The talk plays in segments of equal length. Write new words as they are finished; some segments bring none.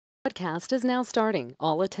Podcast is now starting.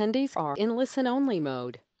 All attendees are in listen-only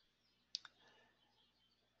mode.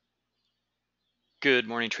 Good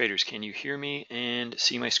morning, traders. Can you hear me and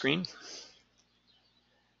see my screen?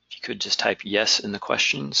 If you could just type yes in the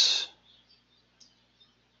questions.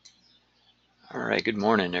 All right, good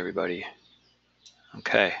morning, everybody.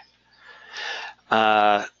 Okay,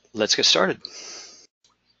 let's get started.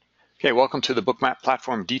 Okay, welcome to the Bookmap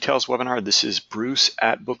Platform Details webinar. This is Bruce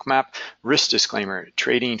at Bookmap. Risk disclaimer: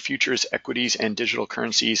 trading futures, equities, and digital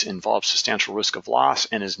currencies involves substantial risk of loss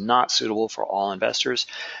and is not suitable for all investors.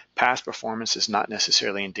 Past performance is not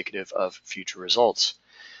necessarily indicative of future results.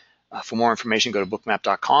 For more information, go to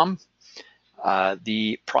bookmap.com.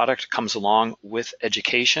 The product comes along with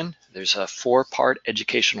education. There's a 4-part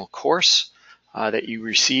educational course that you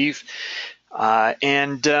receive,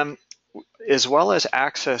 and as well as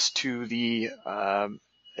access to the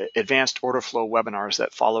advanced order flow webinars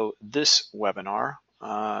that follow this webinar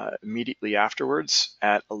immediately afterwards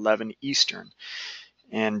at 11 Eastern.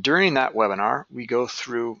 And during that webinar, we go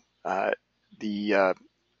through the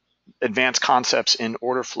advanced concepts in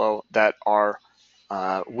order flow that are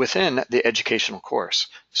within the educational course.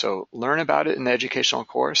 So learn about it in the educational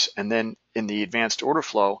course, and then in the advanced order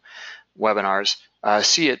flow webinars,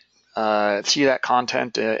 see that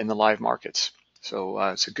content in the live markets. So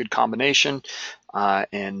it's a good combination,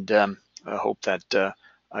 and I hope that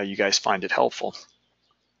you guys find it helpful.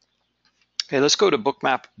 Okay, let's go to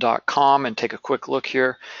bookmap.com and take a quick look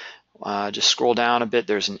here. Just scroll down a bit.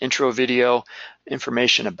 There's an intro video,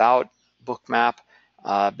 information about Bookmap.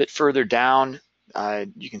 A bit further down,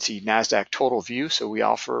 you can see NASDAQ total view. So we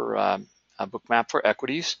offer a Bookmap for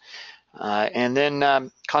equities. And then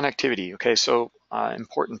connectivity. Okay, so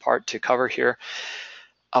important part to cover here.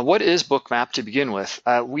 What is Bookmap to begin with?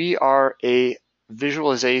 We are a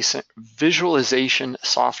visualization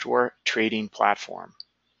software trading platform.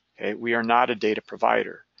 Okay, we are not a data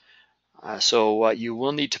provider. So you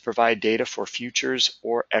will need to provide data for futures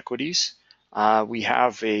or equities. We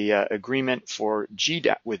have a agreement for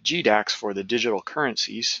with GDAX for the digital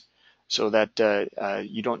currencies, so that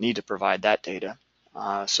you don't need to provide that data.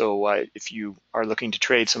 So if you are looking to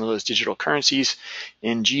trade some of those digital currencies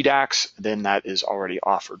in GDAX, then that is already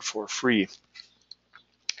offered for free.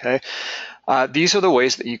 Okay, these are the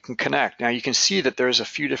ways that you can connect. Now you can see that there's a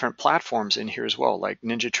few different platforms in here as well, like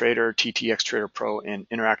NinjaTrader, TTX Trader Pro, and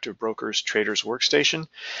Interactive Brokers Traders Workstation.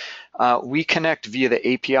 We connect via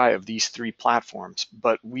the API of these 3 platforms,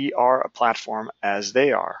 but we are a platform as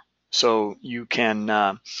they are. So you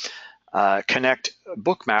can connect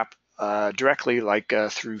Bookmap directly, like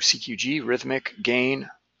through CQG, Rhythmic, Gain,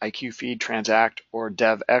 IQ Feed, Transact, or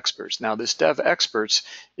Dev Experts. Now this Dev Experts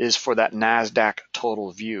is for that NASDAQ total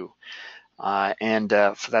view.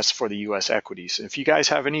 That's for the US equities. If you guys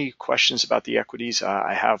have any questions about the equities,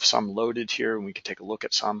 I have some loaded here, and we can take a look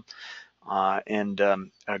at some and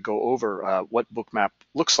go over what Bookmap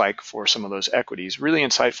looks like for some of those equities. Really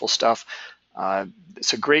insightful stuff.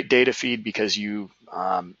 It's a great data feed because you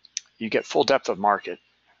get full depth of market,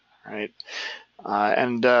 right?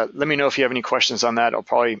 Let me know if you have any questions on that. I'll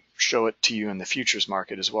probably show it to you in the futures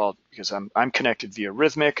market as well, because I'm connected via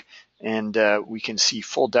Rhythmic, and we can see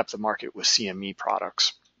full depth of market with CME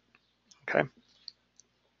products. Okay.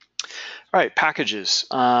 All right, packages.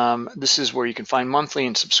 This is where you can find monthly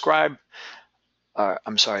and subscribe.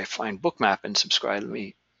 I'm sorry, find Bookmap and subscribe. Let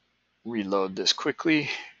me reload this quickly.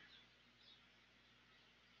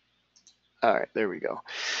 All right, there we go.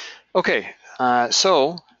 Okay,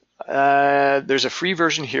 so there's a free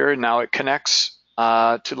version here. Now it connects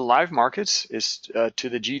to the live markets, is to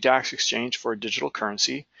the GDAX exchange for digital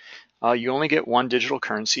currency. You only get one digital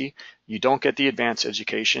currency. You don't get the advanced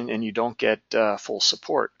education, and you don't get full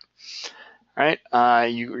support. Right?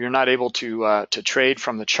 You're not able to trade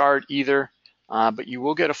from the chart either, but you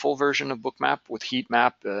will get a full version of Bookmap with heat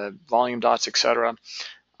map, volume dots, etc.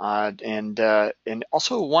 And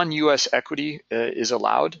also one US equity is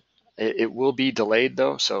allowed. It will be delayed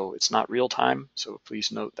though, so it's not real time, so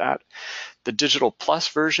please note that. The Digital Plus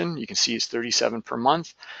version, you can see it's $37 per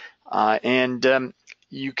month, and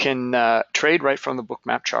you can trade right from the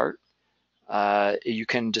Bookmap chart. You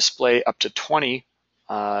can display up to 20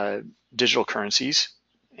 digital currencies,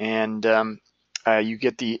 and you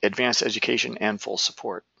get the advanced education and full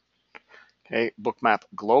support. Okay, Bookmap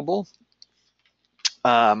Global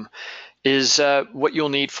is what you'll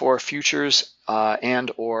need for futures and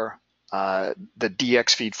or the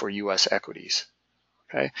DX feed for US equities.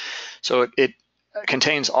 Okay, so it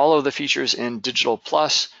contains all of the features in Digital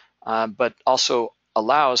Plus, but also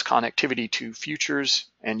allows connectivity to futures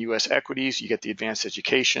and US equities. You get the advanced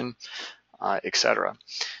education, etc.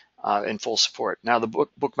 in full support. Now the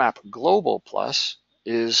Bookmap Global Plus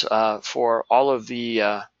is for all of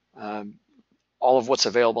what's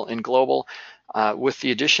available in global, with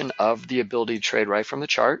the addition of the ability to trade right from the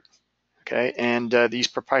chart. Okay, and these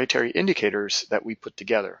proprietary indicators that we put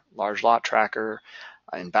together: large lot tracker,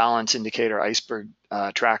 imbalance indicator, iceberg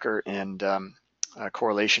tracker, and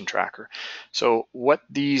correlation tracker. So what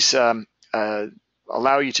these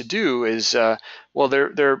allow you to do is, well,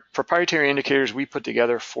 they're proprietary indicators we put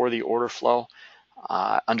together for the order flow,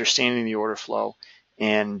 understanding the order flow,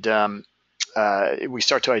 and we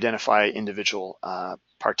start to identify individual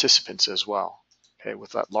participants as well. Okay,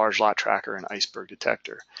 with that large lot tracker and iceberg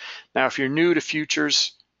detector. Now, if you're new to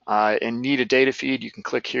futures and need a data feed, you can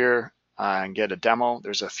click here and get a demo.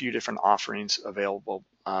 There's a few different offerings available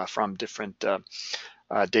from different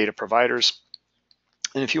data providers.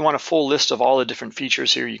 And if you want a full list of all the different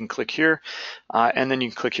features here, you can click here, and then you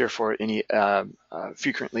can click here for any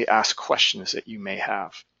frequently asked questions that you may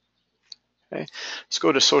have. Okay, let's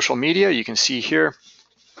go to social media. You can see here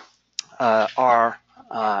our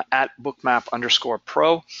at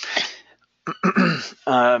bookmap_pro.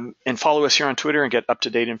 And follow us here on Twitter and get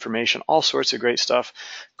up-to-date information, all sorts of great stuff.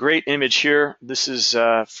 Great image here. This is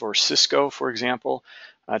for Cisco, for example.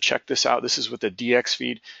 Check this out. This is with the DX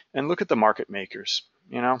feed. And look at the market makers.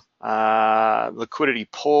 Liquidity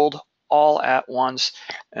pulled all at once.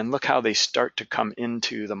 And look how they start to come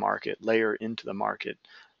into the market, layer into the market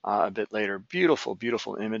a bit later. Beautiful,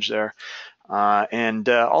 beautiful image there. And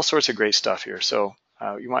all sorts of great stuff here. So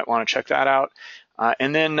you might want to check that out.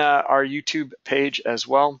 And then our YouTube page as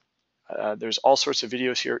well. There's all sorts of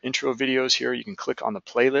videos here, intro videos here. You can click on the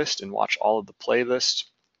playlist and watch all of the playlists,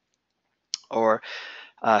 or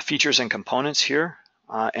features and components here,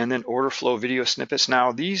 and then order flow video snippets.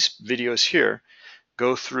 Now these videos here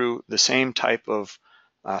go through the same type of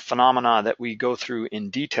phenomena that we go through in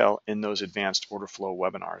detail in those advanced order flow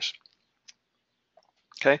webinars.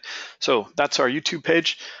 Okay, so that's our YouTube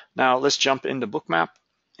page. Now let's jump into Bookmap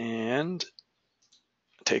and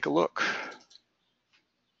take a look.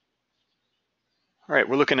 All right,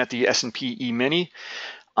 we're looking at the S&P E-mini.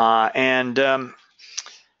 For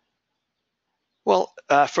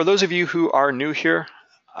those of you who are new here,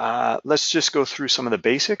 let's just go through some of the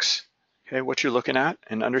basics, okay, what you're looking at,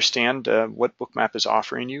 and understand what Bookmap is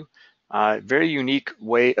offering you. Very unique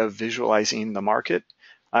way of visualizing the market.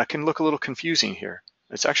 Can look a little confusing here.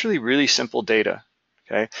 It's actually really simple data.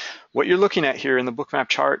 Okay, what you're looking at here in the Bookmap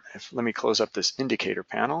chart, let me close up this indicator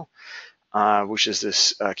panel, which is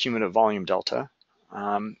this cumulative volume delta.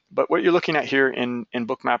 But what you're looking at here in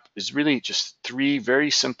Bookmap is really just three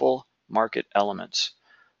very simple market elements: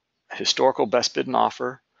 historical best bid and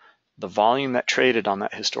offer, the volume that traded on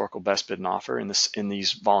that historical best bid and offer in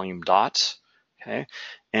these volume dots, okay,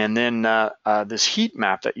 and then this heat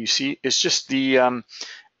map that you see is just the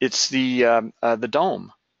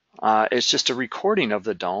dome. It's just a recording of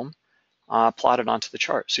the dome plotted onto the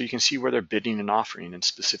chart, so you can see where they're bidding and offering in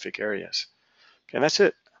specific areas. Okay, that's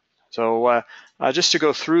it. So just to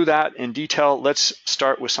go through that in detail, let's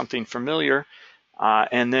start with something familiar,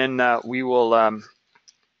 and then we will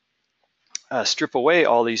strip away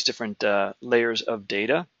all these different layers of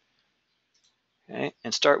data, okay,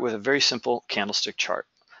 and start with a very simple candlestick chart.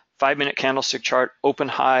 5-minute candlestick chart, open,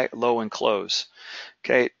 high, low, and close.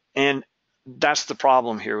 Okay, and that's the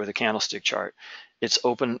problem here with a candlestick chart. It's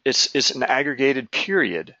open, it's an aggregated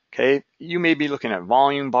period. Okay, you may be looking at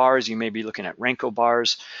volume bars, you may be looking at Renko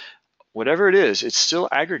bars. Whatever it is, it's still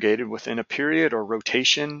aggregated within a period or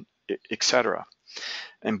rotation, etc.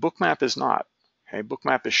 And Bookmap is not. Okay,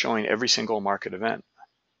 Bookmap is showing every single market event.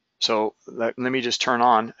 So let me just turn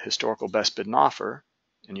on historical best bid and offer,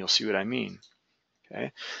 and you'll see what I mean.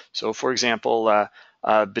 Okay, so for example,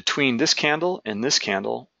 between this candle and this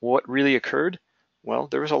candle, what really occurred? Well,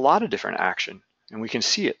 there was a lot of different action, and we can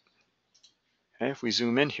see it. Okay, if we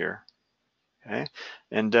zoom in here. Okay,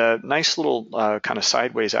 and nice little kind of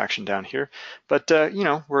sideways action down here, but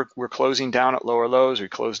we're closing down at lower lows. We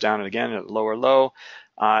close down again at lower low,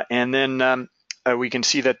 and then we can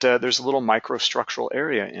see that there's a little microstructural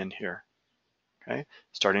area in here. Okay,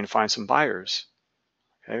 starting to find some buyers.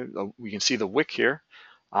 Okay, we can see the wick here,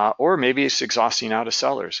 or maybe it's exhausting out of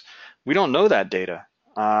sellers. We don't know that data,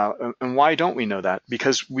 and why don't we know that?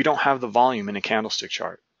 Because we don't have the volume in a candlestick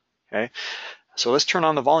chart. Okay, so let's turn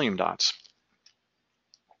on the volume dots.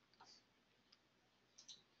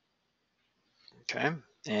 Okay,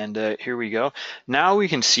 and here we go. Now we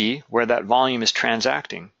can see where that volume is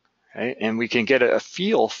transacting, okay? And we can get a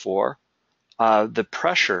feel for the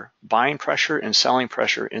pressure, buying pressure and selling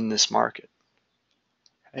pressure in this market.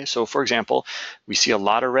 Okay, so for example, we see a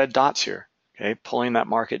lot of red dots here. okay, pulling that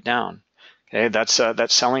market down. Okay, that's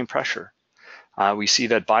selling pressure. We see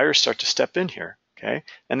that buyers start to step in here, okay,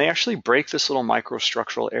 and they actually break this little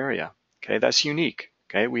microstructural area. Okay, that's unique.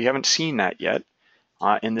 Okay, we haven't seen that yet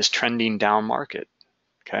in this trending down market.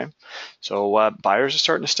 Okay, so buyers are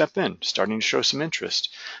starting to step in, starting to show some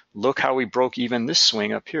interest. Look how we broke even this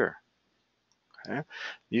swing up here. Okay,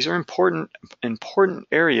 these are important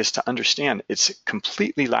areas to understand. It's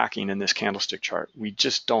completely lacking in this candlestick chart. We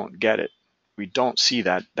just don't get it. We don't see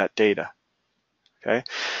that data. Okay,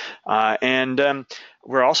 and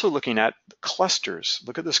we're also looking at clusters.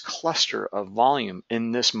 Look at this cluster of volume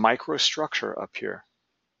in this microstructure up here.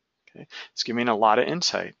 Okay, it's giving a lot of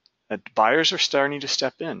insight that buyers are starting to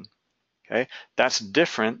step in. Okay, that's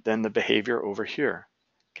different than the behavior over here.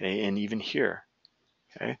 Okay, and even here.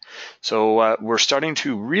 Okay, so we're starting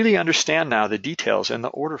to really understand now the details and the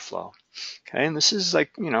order flow. Okay, and this is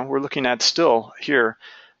like, we're looking at still here,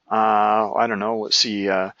 I don't know, let's see,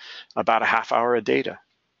 about a half hour of data.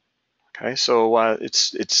 Okay, so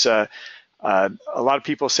it's a lot of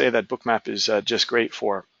people say that Bookmap is just great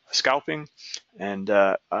for scalping, and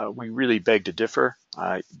we really beg to differ.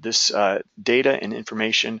 This data and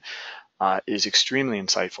information is extremely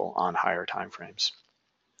insightful on higher time frames.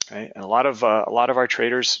 Okay, and a lot of our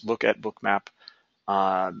traders look at Bookmap.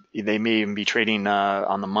 They may even be trading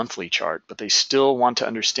on the monthly chart, but they still want to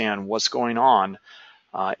understand what's going on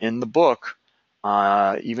in the book,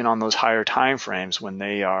 even on those higher time frames when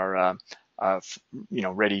they are,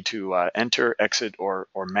 ready to enter, exit, or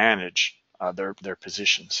manage their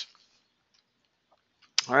positions.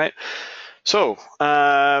 All right, so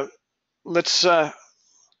let's go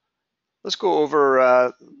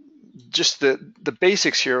over just the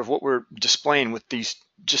basics here of what we're displaying with these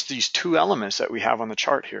two elements that we have on the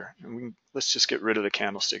chart here. And let's just get rid of the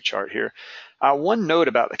candlestick chart here. One note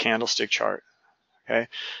about the candlestick chart, okay,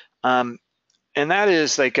 and that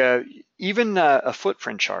is like even a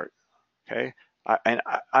footprint chart, okay.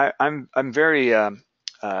 I'm very I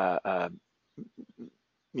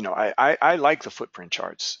like the footprint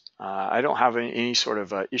charts. I don't have any sort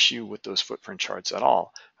of issue with those footprint charts at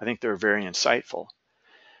all. I think they're very insightful.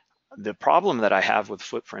 The problem that I have with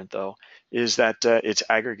footprint, though, is that it's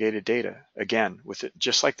aggregated data. Again, with it,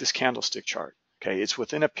 just like this candlestick chart. Okay, it's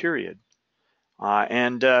within a period,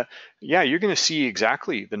 and yeah, you're going to see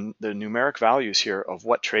exactly the numeric values here of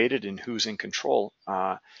what traded and who's in control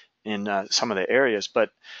in some of the areas.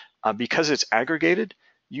 But because it's aggregated,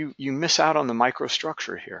 you miss out on the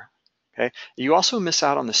microstructure here. Okay, you also miss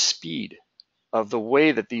out on the speed of the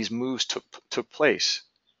way that these moves took place.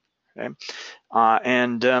 Okay,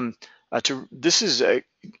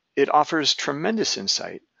 it offers tremendous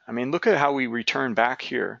insight. I mean, look at how we return back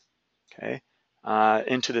here, okay,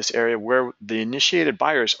 into this area where the initiated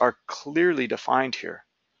buyers are clearly defined here,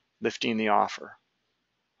 lifting the offer.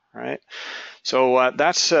 All right, so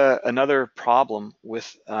that's another problem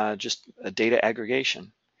with just data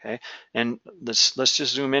aggregation. Okay, and let's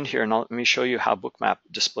just zoom in here and let me show you how Bookmap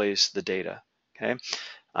displays the data. Okay,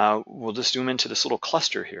 we'll just zoom into this little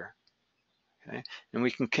cluster here. Okay, and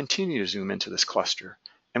we can continue to zoom into this cluster,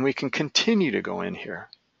 and we can continue to go in here.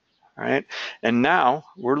 All right, and now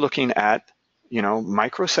we're looking at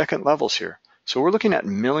microsecond levels here. So we're looking at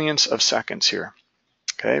millions of seconds here.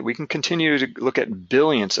 Okay, we can continue to look at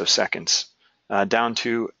billions of seconds down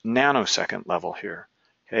to nanosecond level here.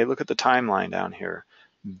 Okay, look at the timeline down here.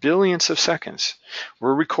 Billions of seconds.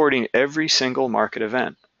 We're recording every single market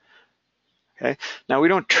event. Okay, now we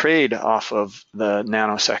don't trade off of the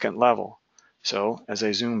nanosecond level. So as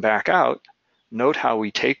I zoom back out, note how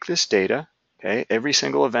we take this data, okay, every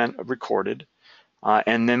single event recorded,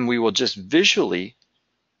 and then we will just visually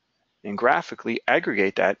and graphically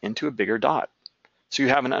aggregate that into a bigger dot. So you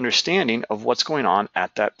have an understanding of what's going on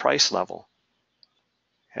at that price level.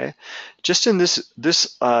 Okay, just in this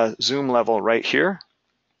zoom level right here,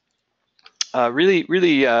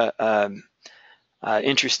 really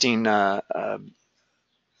interesting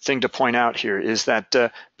thing to point out here is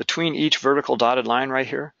that between each vertical dotted line right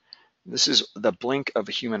here, this is the blink of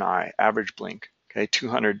a human eye, average blink, okay,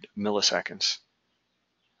 200 milliseconds,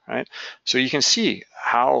 right? So you can see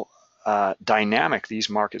how dynamic these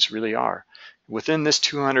markets really are. Within this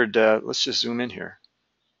 200, let's just zoom in here,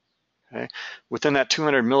 okay? Within that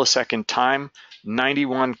 200 millisecond time,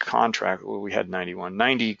 91 contract, well, we had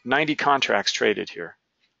 90 contracts traded here,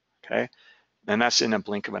 okay? And that's in a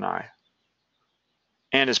blink of an eye.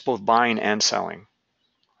 And it's both buying and selling,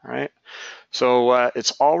 all right? So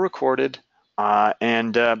it's all recorded, but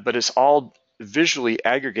it's all visually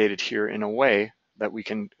aggregated here in a way that we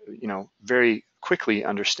can, very quickly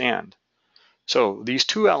understand. So these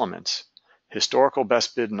two elements, historical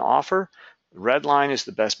best bid and offer, Red line is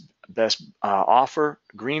the best offer.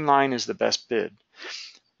 Green line is the best bid.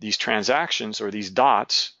 These transactions, or these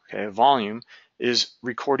dots, okay, volume, is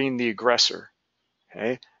recording the aggressor.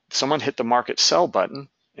 Okay, someone hit the market sell button,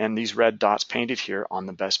 and these red dots painted here on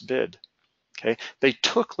the best bid. Okay, they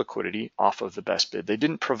took liquidity off of the best bid. They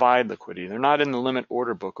didn't provide liquidity. They're not in the limit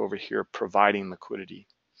order book over here providing liquidity.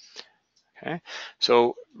 Okay,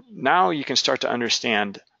 so now you can start to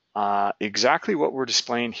understand exactly what we're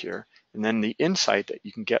displaying here, and then the insight that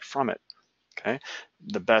you can get from it. Okay,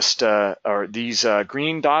 the best or these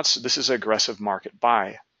green dots, this is aggressive market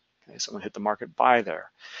buy. Okay, someone hit the market buy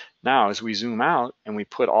there. Now, as we zoom out and we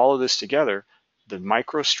put all of this together, the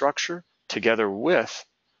microstructure together with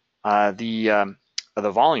the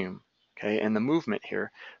volume, okay, and the movement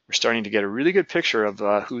here, we're starting to get a really good picture of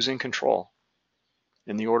who's in control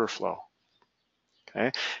in the order flow.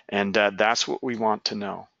 Okay, and that's what we want to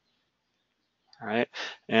know. All right,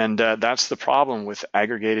 and that's the problem with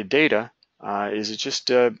aggregated data. Is it just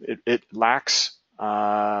it lacks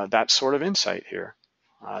that sort of insight here.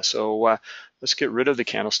 So let's get rid of the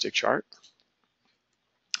candlestick chart.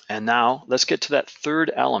 And now let's get to that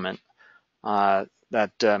third element,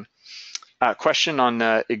 that question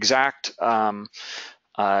on exact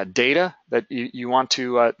data that you want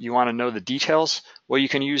to know the details. Well, you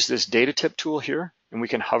can use this data tip tool here, and we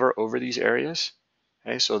can hover over these areas.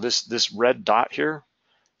 Okay, so this red dot here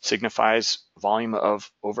signifies volume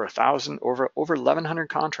of over 1,000, over 1,100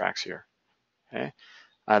 contracts here. Okay,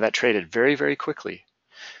 that traded very, very quickly.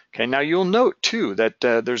 Okay, now you'll note too that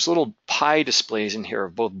there's little pie displays in here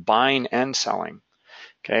of both buying and selling.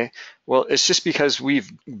 Okay, well, it's just because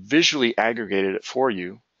we've visually aggregated it for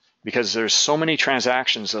you, because there's so many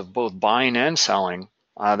transactions of both buying and selling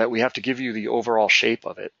that we have to give you the overall shape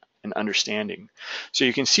of it and understanding. So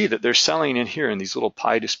you can see that they're selling in here in these little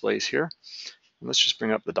pie displays here. Let's just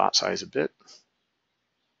bring up the dot size a bit.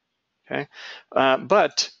 Okay,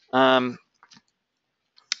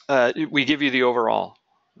 we give you the overall,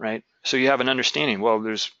 right? So you have an understanding. Well,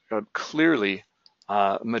 there's clearly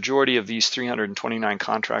a majority of these 329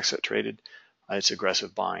 contracts that traded, it's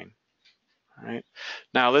aggressive buying. All right.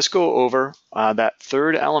 Now let's go over that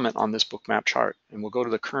third element on this Bookmap chart, and we'll go to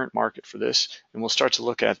the current market for this, and we'll start to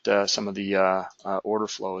look at some of the order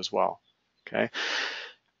flow as well. Okay.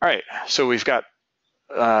 All right. So we've got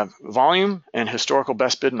volume and historical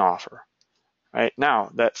best bid and offer. Right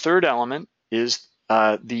now, that third element is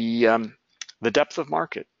the depth of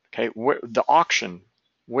market. Okay, the auction.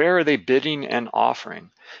 Where are they bidding and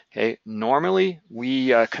offering? Okay, normally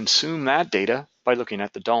we consume that data by looking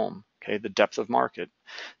at the DOM. Okay, the depth of market.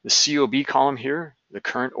 The COB column here, the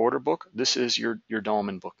current order book. This is your DOM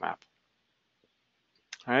and Bookmap.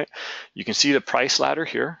 All right, you can see the price ladder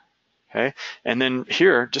here. Okay, and then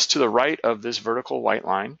here, just to the right of this vertical white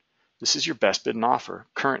line, this is your best bid and offer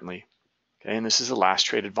currently. Okay, and this is the last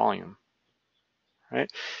traded volume. Right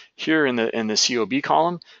here in the COB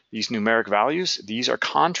column, these numeric values, these are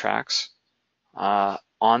contracts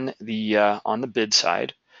on the bid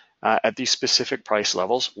side at these specific price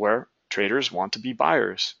levels where traders want to be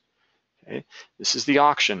buyers. Okay, this is the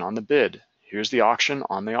auction on the bid. Here's the auction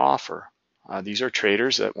on the offer. These are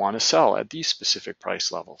traders that want to sell at these specific price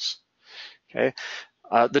levels. Okay,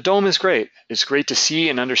 the DOM is great. It's great to see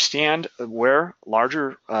and understand where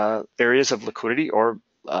larger areas of liquidity or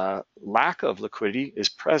lack of liquidity is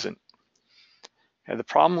present. Okay, the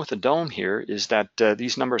problem with the DOM here is that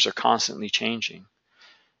these numbers are constantly changing.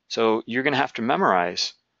 So you're going to have to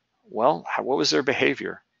memorize, well, what was their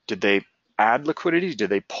behavior? Did they add liquidity? Did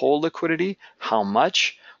they pull liquidity? How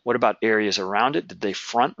much? What about areas around it? Did they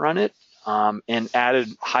front run it and added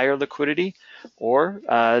higher liquidity? Or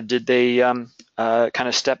did they kind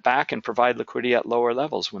of step back and provide liquidity at lower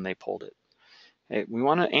levels when they pulled it? Okay, we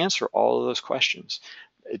want to answer all of those questions.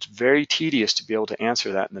 It's very tedious to be able to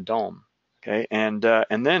answer that in the DOM. Okay, and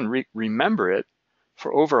then remember it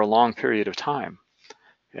for over a long period of time.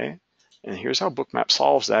 Okay, and here's how Bookmap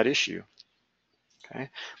solves that issue. Okay,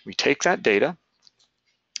 we take that data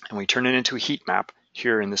and we turn it into a heat map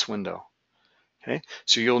here in this window. Okay,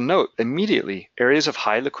 so you'll note immediately areas of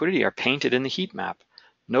high liquidity are painted in the heat map.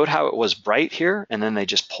 Note how it was bright here and then they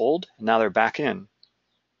just pulled and now they're back in.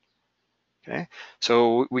 Okay,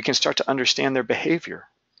 so we can start to understand their behavior.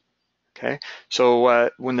 Okay, so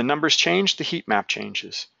when the numbers change, the heat map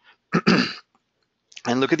changes.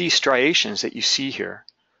 And look at these striations that you see here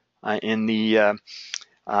in the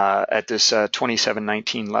at this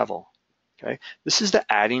 2719 level. Okay, this is the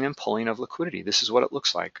adding and pulling of liquidity. This is what it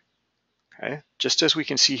looks like. Okay, just as we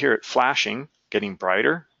can see here, it flashing, getting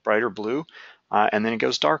brighter blue, and then it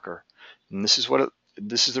goes darker. And this is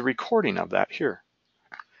the recording of that here.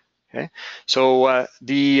 Okay, so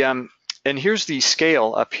and here's the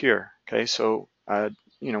scale up here. Okay, so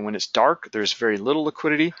when it's dark, there's very little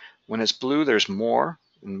liquidity. When it's blue, there's more,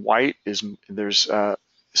 and white is there's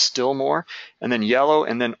still more, and then yellow,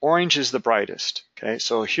 and then orange is the brightest. Okay,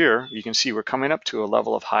 so here you can see we're coming up to a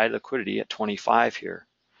level of high liquidity at 25 here.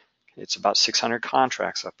 It's about 600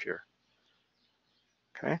 contracts up here.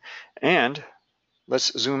 Okay, and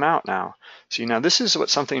let's zoom out now. See, now this is what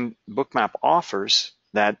something Bookmap offers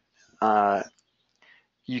that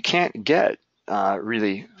you can't get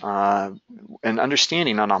really an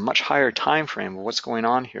understanding on a much higher time frame of what's going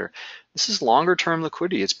on here. This is longer term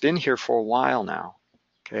liquidity. It's been here for a while now,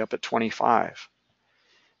 okay, up at 25.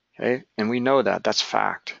 Okay, and we know that, that's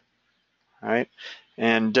fact, right?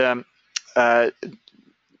 And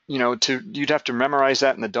you'd have to memorize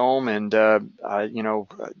that in the dome and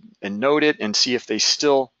and note it and see if they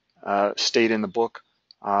still stayed in the book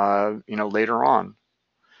later on.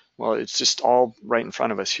 Well, it's just all right in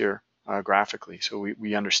front of us here graphically, so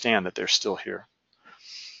we understand that they're still here.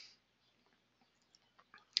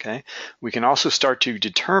 Okay, we can also start to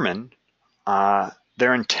determine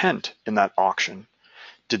their intent in that auction.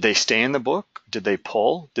 Did they stay in the book? Did they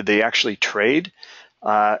pull? Did they actually trade?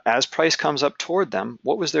 As price comes up toward them,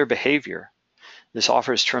 what was their behavior? This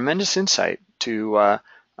offers tremendous insight to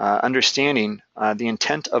understanding the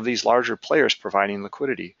intent of these larger players providing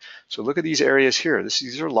liquidity. So look at these areas here.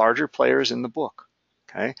 These are larger players in the book,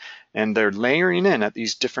 okay? And they're layering in at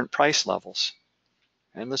these different price levels.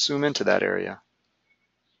 And let's zoom into that area,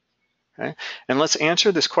 okay? And let's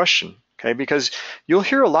answer this question, okay? Because you'll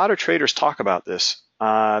hear a lot of traders talk about this,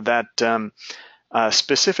 that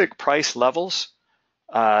specific price levels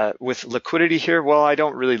with liquidity here, well, I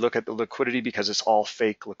don't really look at the liquidity because it's all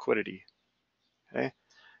fake liquidity, okay?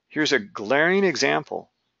 Here's a glaring example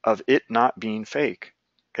of it not being fake.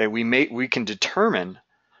 Okay, we can determine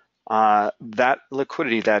that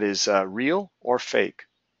liquidity that is real or fake.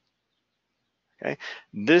 Okay,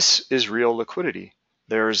 this is real liquidity.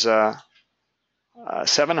 There's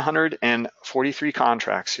 743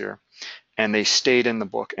 contracts here, and they stayed in the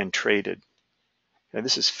book and traded. Okay,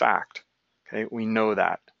 this is fact. Okay, we know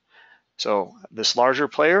that. So this larger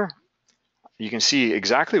player, you can see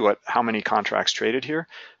exactly how many contracts traded here.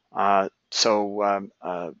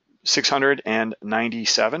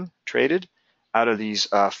 697 traded out of these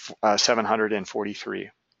 743.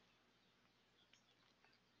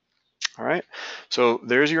 All right, so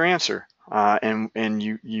there's your answer. And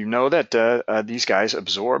you know that these guys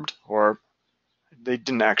absorbed, or they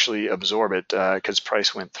didn't actually absorb it because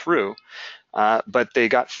price went through, but they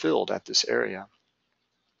got filled at this area.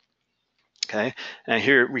 Okay, and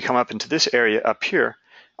here we come up into this area up here,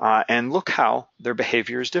 and look how their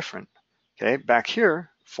behavior is different. Okay, back here,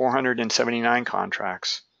 479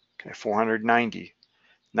 contracts. Okay, 490.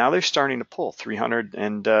 Now they're starting to pull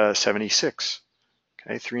 376.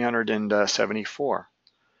 Okay, 374.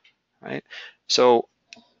 Right. So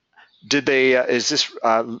did they? Is this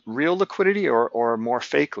real liquidity or more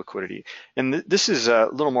fake liquidity? And this is a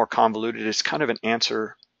little more convoluted. It's kind of an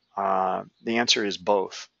answer. The answer is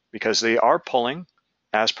both, because they are pulling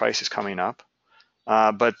as price is coming up,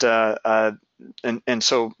 and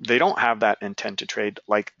so they don't have that intent to trade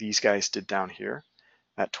like these guys did down here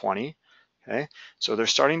at 20. Okay, so they're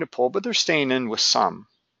starting to pull, but they're staying in with some.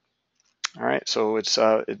 All right, so it's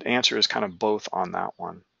the answer is kind of both on that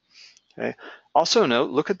one. Okay. Also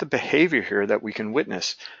note, look at the behavior here that we can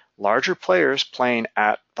witness. Larger players playing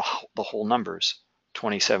at the whole numbers,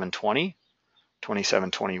 2720,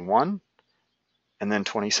 2721, and then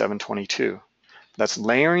 2722. That's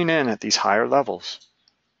layering in at these higher levels.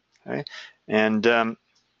 Okay, and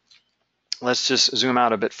let's just zoom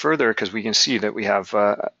out a bit further because we can see that we have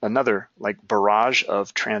another like barrage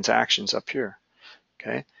of transactions up here.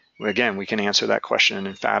 Okay, again, we can answer that question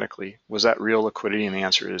emphatically. Was that real liquidity? And the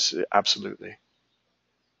answer is absolutely.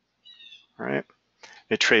 All right,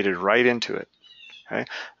 it traded right into it. Okay,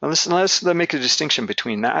 now let's make a distinction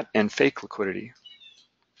between that and fake liquidity.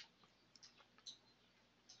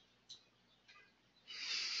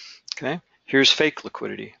 Okay, here's fake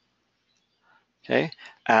liquidity. Okay,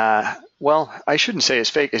 well, I shouldn't say it's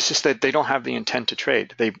fake. It's just that they don't have the intent to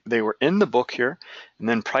trade. They were in the book here, and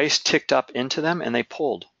then price ticked up into them, and they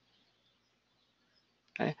pulled.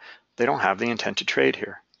 Okay, they don't have the intent to trade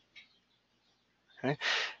here. Okay,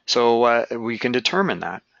 so we can determine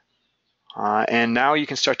that, and now you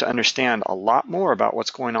can start to understand a lot more about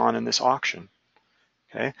what's going on in this auction.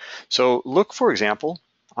 Okay, so look, for example,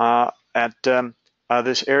 at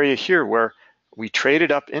this area here where we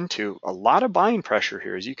traded up into a lot of buying pressure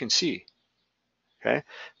here, as you can see. Okay,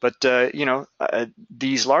 but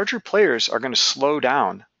these larger players are going to slow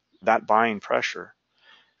down that buying pressure.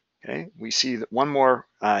 Okay, we see that one more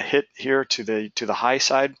hit here to the high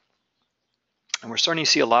side, and we're starting to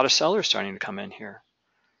see a lot of sellers starting to come in here.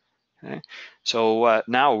 Okay, so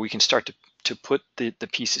now we can start to put the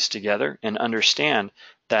pieces together and understand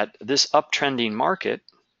that this uptrending market,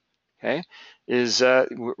 okay, is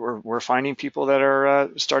we're finding people that are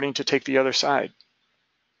starting to take the other side,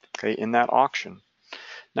 okay, in that auction.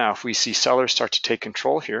 Now, if we see sellers start to take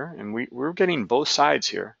control here, and we're getting both sides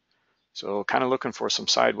here, so kind of looking for some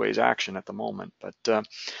sideways action at the moment, but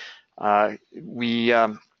we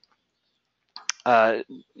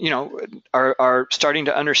you know, are starting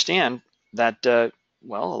to understand that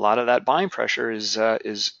well, a lot of that buying pressure is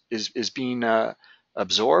being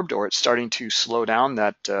absorbed, or it's starting to slow down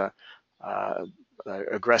that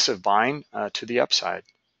aggressive buying to the upside.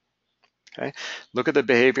 Okay, look at the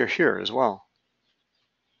behavior here as well.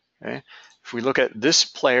 Okay, if we look at this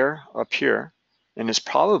player up here, and it's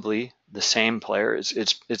probably the same player,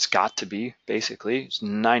 it's got to be, basically, it's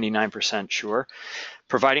 99% sure.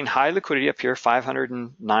 Providing high liquidity up here,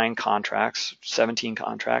 509 contracts, 17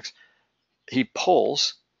 contracts. He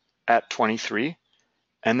pulls at 23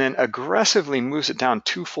 and then aggressively moves it down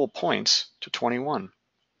 2 full points to 21.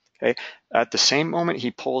 Okay, at the same moment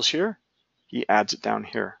he pulls here, he adds it down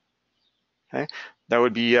here. Okay, that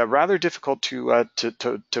would be rather difficult to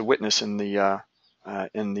witness in the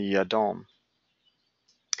dome.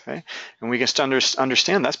 Okay, and we can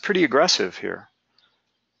understand that's pretty aggressive here.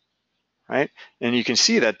 Right? And you can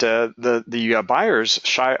see that the buyers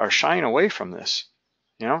are shying away from this.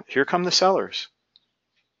 You know, here come the sellers.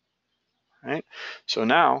 Right? So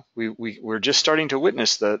now we're just starting to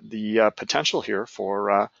witness the potential here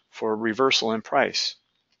for reversal in price.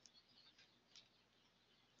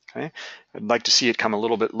 Okay, I'd like to see it come a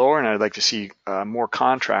little bit lower, and I'd like to see more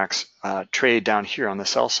contracts trade down here on the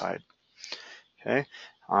sell side. Okay,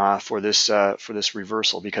 for this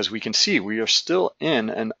reversal, because we can see we are still in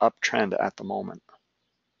an uptrend at the moment.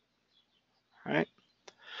 All right.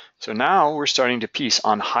 So now we're starting to piece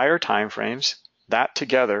on higher time frames that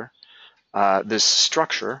together, this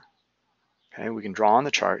structure. Okay, we can draw on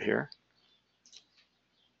the chart here.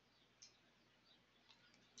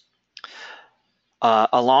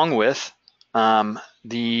 Along with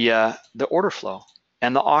the order flow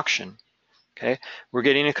and the auction. Okay, we're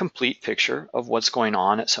getting a complete picture of what's going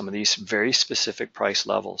on at some of these very specific price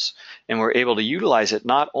levels, and we're able to utilize it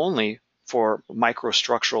not only for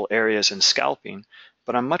microstructural areas and scalping,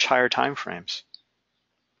 but on much higher time frames.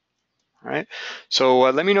 All right, so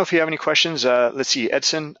let me know if you have any questions. Let's see,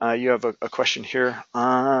 Edson, you have a question here.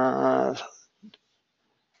 Direct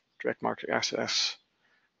market access.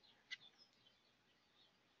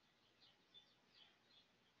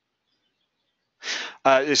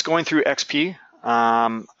 It's going through XP.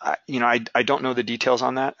 You know, I don't know the details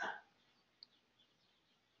on that.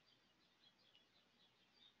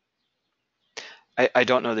 I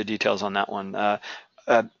don't know the details on that one.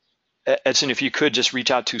 Edson, if you could just reach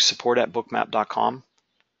out to support@bookmap.com,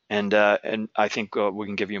 and I think we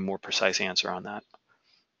can give you a more precise answer on that.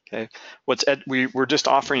 Okay, we're just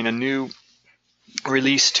offering a new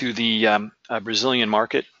release to the Brazilian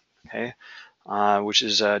market. Okay, which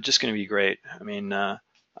is just going to be great. I mean,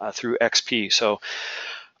 through XP. So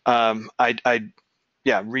I'd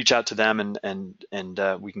yeah, reach out to them, and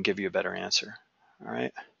we can give you a better answer. All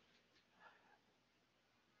right.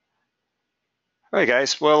 All right,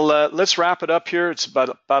 guys. Well, let's wrap it up here. It's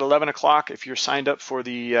about 11 o'clock. If you're signed up for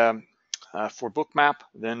the for Bookmap,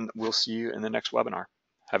 then we'll see you in the next webinar.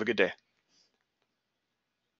 Have a good day.